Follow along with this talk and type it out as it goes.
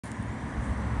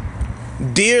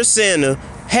Dear Santa,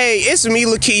 hey, it's me,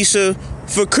 Lakeisha.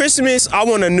 For Christmas, I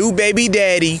want a new baby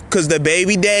daddy, cause the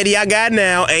baby daddy I got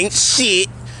now ain't shit.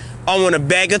 I want a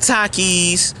bag of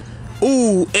Takis.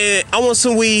 Ooh, and I want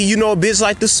some weed, you know, a bitch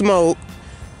like to smoke.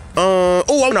 Ooh, I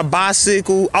want a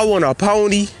bicycle. I want a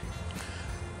pony.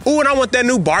 Ooh, and I want that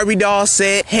new Barbie doll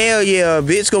set. Hell yeah,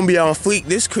 bitch gonna be on fleek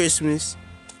this Christmas.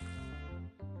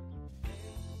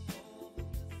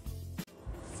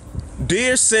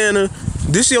 Dear Santa,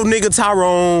 this your nigga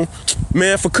Tyrone.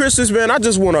 Man, for Christmas, man, I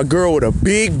just want a girl with a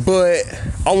big butt.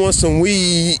 I want some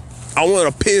weed. I want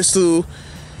a pistol.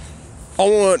 I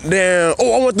want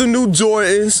the new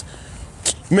Jordans.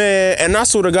 Man, and I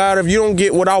swear to God, if you don't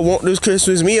get what I want this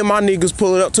Christmas, me and my niggas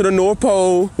pull it up to the North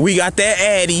Pole. We got that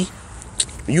Addy.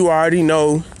 You already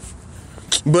know.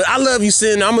 But I love you,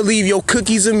 Santa. I'ma leave your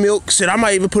cookies and milk. Shit, I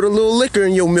might even put a little liquor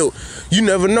in your milk. You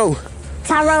never know.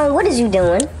 Tyrone, what is you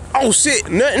doing? Oh shit,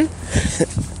 nothing.